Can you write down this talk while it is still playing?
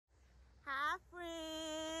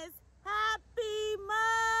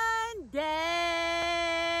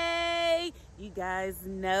You guys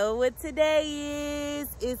know what today is.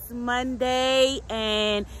 It's Monday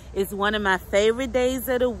and it's one of my favorite days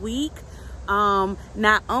of the week.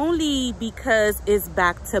 Not only because it's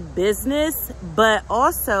back to business, but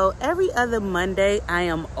also every other Monday I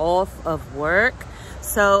am off of work.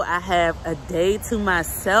 So I have a day to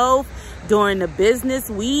myself during the business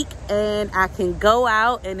week and I can go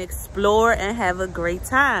out and explore and have a great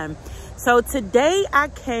time. So today I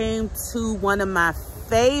came to one of my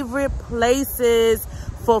favorite places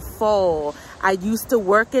for fall. I used to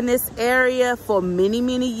work in this area for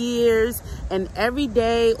many years, and every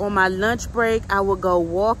day on my lunch break I would go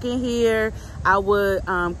walking here. I would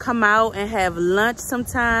come out and have lunch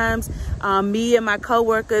sometimes. Me and my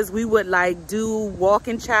coworkers, we would like do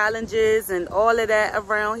walking challenges and all of that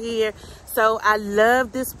around here. So I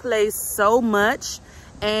love this place so much.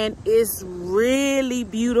 And it's really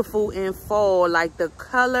beautiful in fall. Like the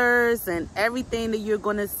colors and everything that you're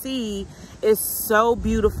gonna see is so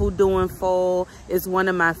beautiful during fall. It's one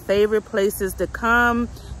of my favorite places to come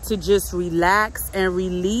to just relax and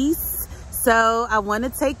release. So I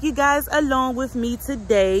wanna take you guys along with me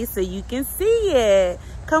today so you can see it.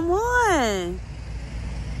 Come on.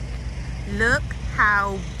 Look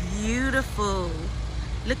how beautiful.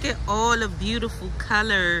 Look at all the beautiful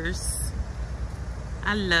colors.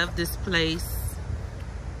 I love this place.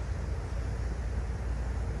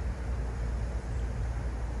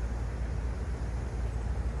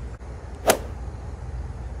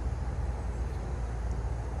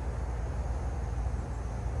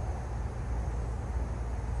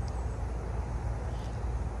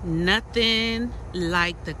 Nothing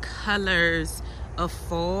like the colors of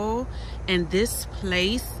fall, and this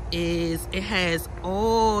place it has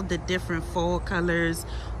all the different fall colors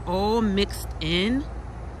all mixed in.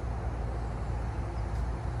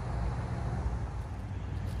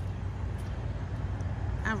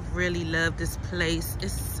 I really love this place.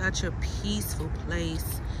 It's such a peaceful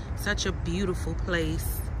place, such a beautiful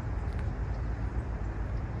place.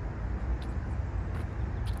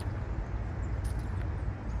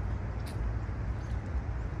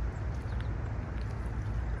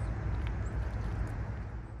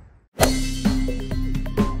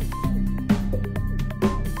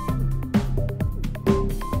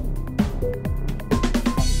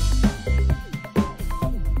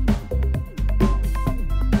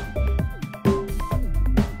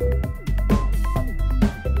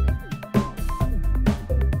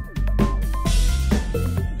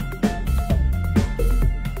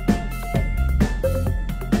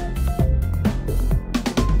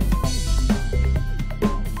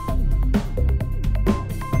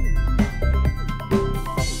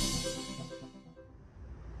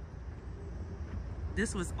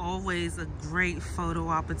 This was always a great photo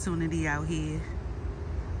opportunity out here.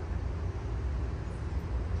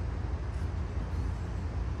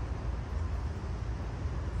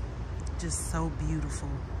 Just so beautiful.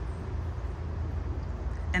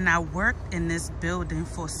 And I worked in this building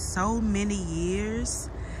for so many years.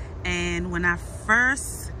 And when I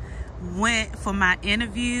first went for my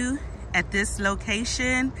interview at this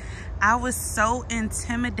location, I was so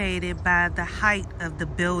intimidated by the height of the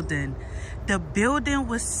building. The building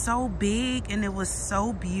was so big and it was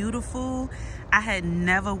so beautiful. I had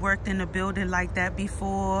never worked in a building like that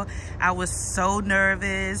before. I was so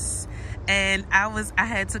nervous, and I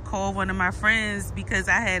had to call one of my friends because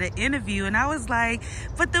I had an interview, and I was like,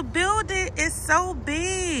 but the building is so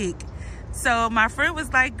big. So my friend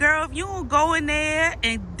was like, girl, if you don't go in there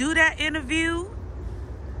and do that interview,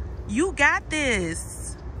 you got this.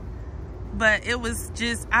 But it was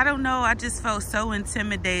just, I don't know, I just felt so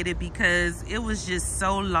intimidated because it was just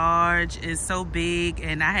so large and so big,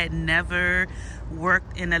 and I had never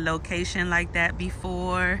worked in a location like that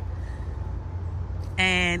before.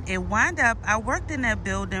 And it wound up, I worked in that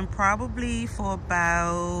building probably for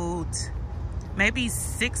about maybe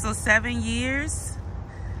 6 or 7 years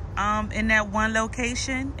in that one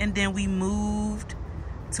location, and then we moved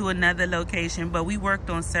to another location, but we worked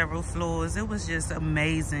on several floors. It was just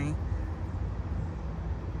amazing.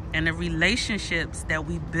 And the relationships that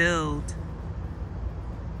we built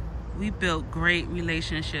great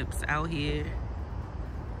relationships out here.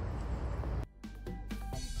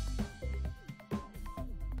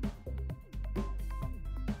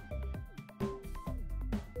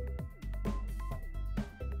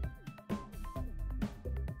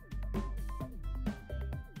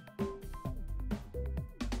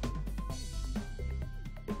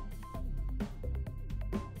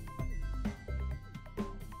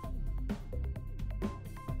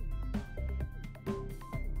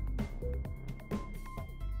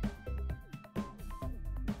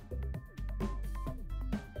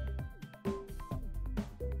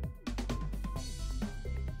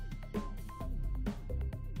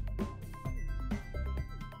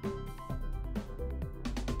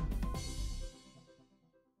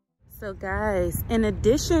 So guys, in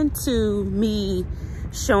addition to me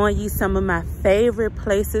showing you some of my favorite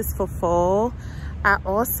places for fall, I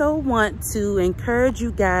also want to encourage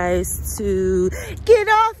you guys to get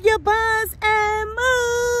off your buns and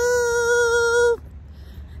move.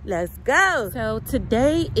 Let's go. So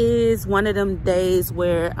today is one of them days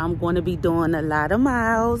where I'm going to be doing a lot of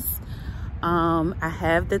miles. I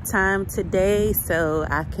have the time today so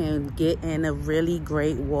I can get in a really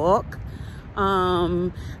great walk.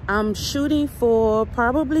 I'm shooting for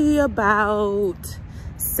probably about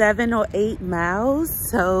 7 or 8 miles,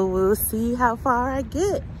 so we'll see how far I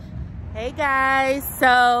get. Hey guys,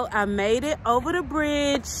 so I made it over the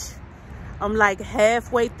bridge. I'm like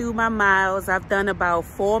halfway through my miles. I've done about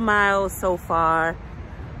 4 miles so far.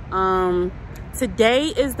 Today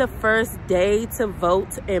is the first day to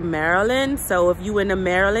vote in Maryland. So if you're in the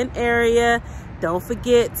Maryland area, don't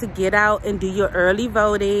forget to get out and do your early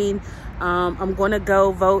voting. I'm gonna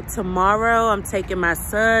go vote tomorrow. I'm taking my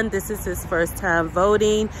son. This is his first time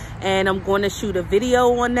voting, and I'm going to shoot a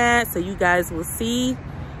video on that so you guys will see.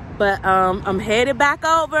 But I'm headed back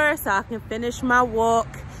over so I can finish my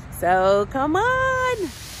walk. So come on. You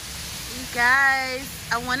guys,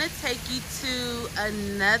 I want to take you to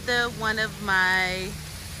another one of my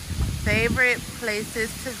favorite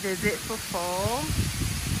places to visit for fall.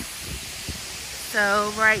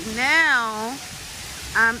 So right now,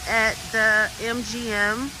 I'm at the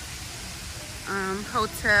MGM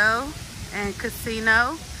Hotel and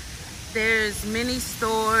Casino. There's many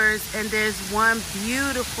stores and there's one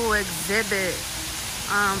beautiful exhibit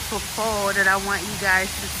for fall that I want you guys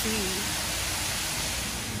to see.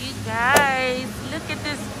 You guys, look at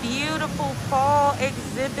this beautiful fall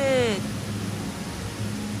exhibit.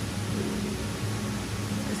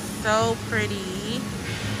 It's so pretty.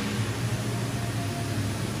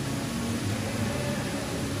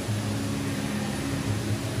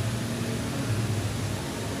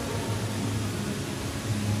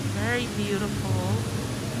 Very beautiful.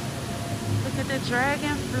 Look at the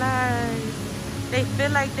dragonflies. They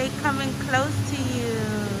feel like they coming close to you.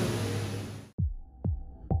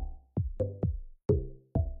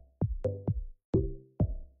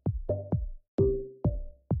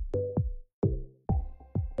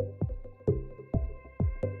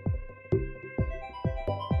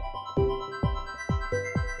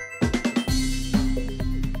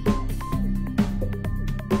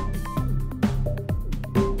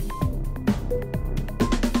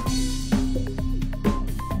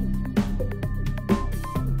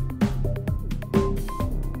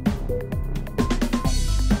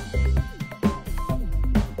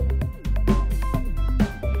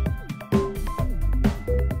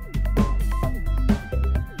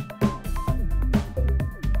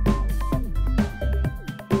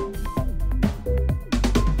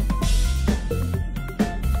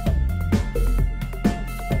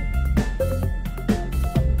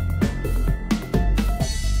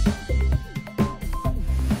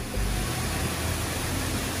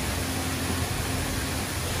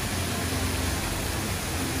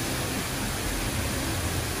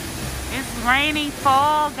 It's raining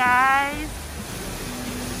fall, guys.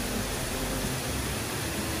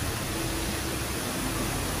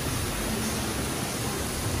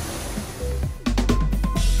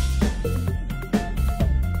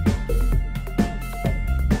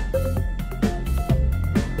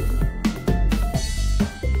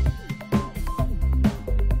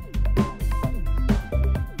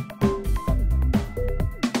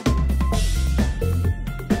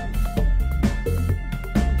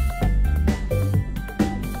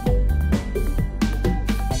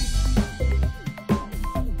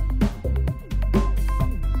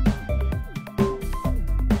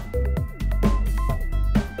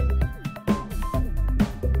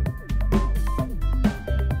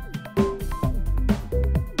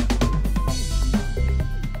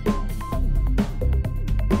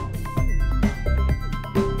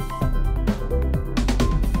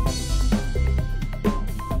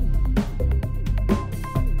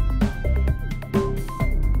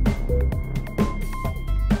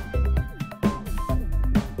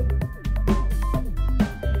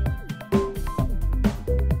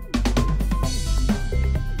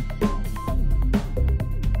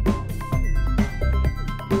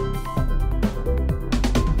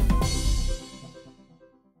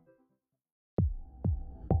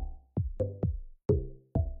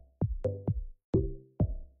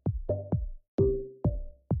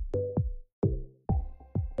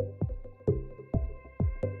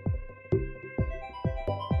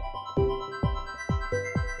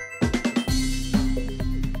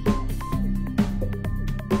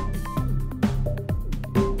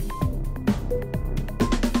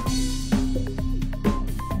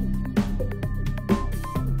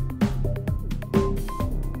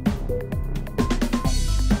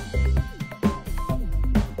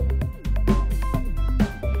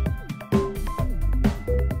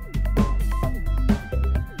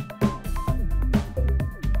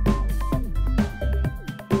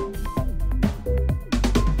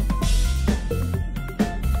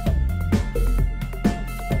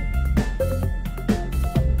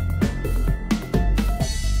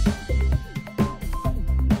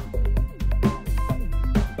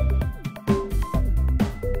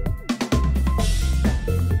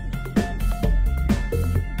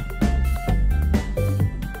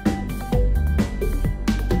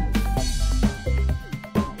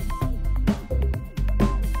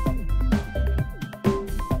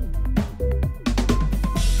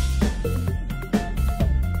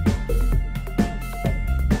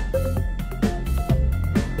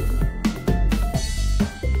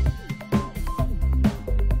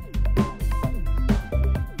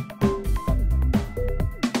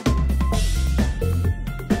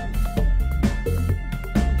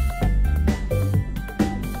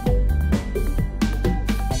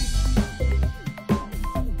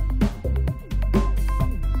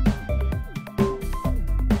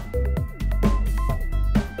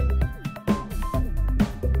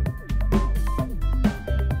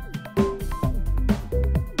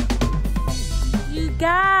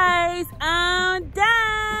 guys, I'm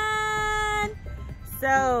done.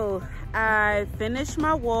 So I finished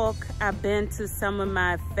my walk. I've been to some of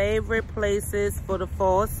my favorite places for the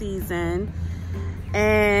fall season.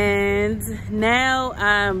 And now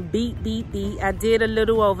I'm beat. I did a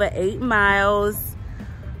little over 8 miles.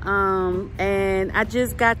 And I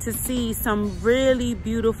just got to see some really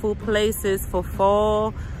beautiful places for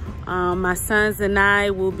fall. My sons and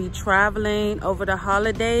I will be traveling over the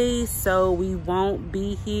holidays, so we won't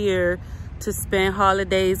be here to spend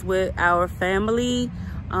holidays with our family,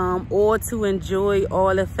 or to enjoy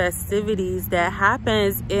all the festivities that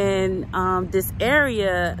happens in this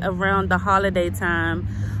area around the holiday time.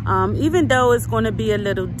 Even though it's going to be a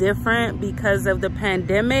little different because of the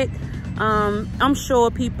pandemic, I'm sure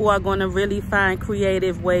people are going to really find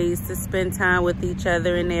creative ways to spend time with each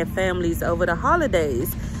other and their families over the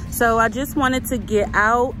holidays. So I just wanted to get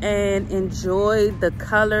out and enjoy the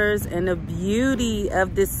colors and the beauty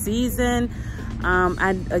of this season.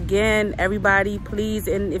 Again, everybody, please,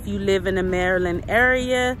 and if you live in the Maryland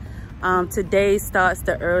area, today starts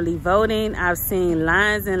the early voting. I've seen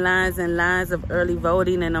lines and lines and lines of early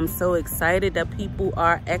voting, and I'm so excited that people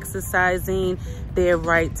are exercising their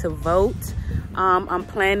right to vote. I'm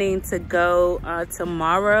planning to go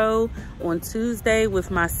tomorrow on Tuesday with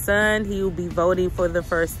my son. He will be voting for the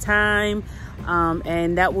first time,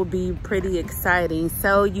 and that will be pretty exciting.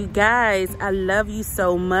 So you guys, I love you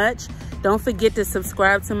so much. Don't forget to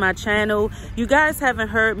subscribe to my channel. You guys haven't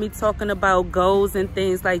heard me talking about goals and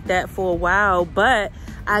things like that for a while, but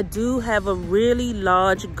I do have a really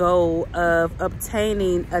large goal of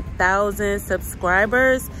obtaining 1,000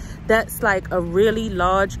 subscribers. That's like a really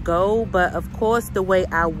large goal, but of course, the way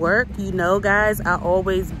I work, you know, guys, I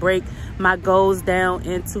always break my goals down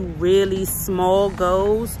into really small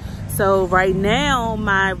goals. So right now,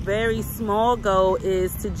 my very small goal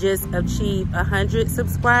is to just achieve 100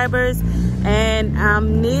 subscribers, and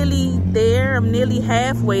I'm nearly there. I'm nearly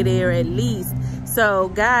halfway there at least. So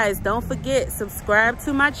guys, don't forget, subscribe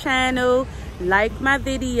to my channel, like my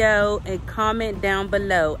video, and comment down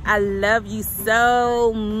below. I love you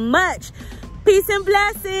so much. Peace and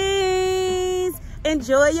blessings.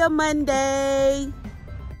 Enjoy your Monday.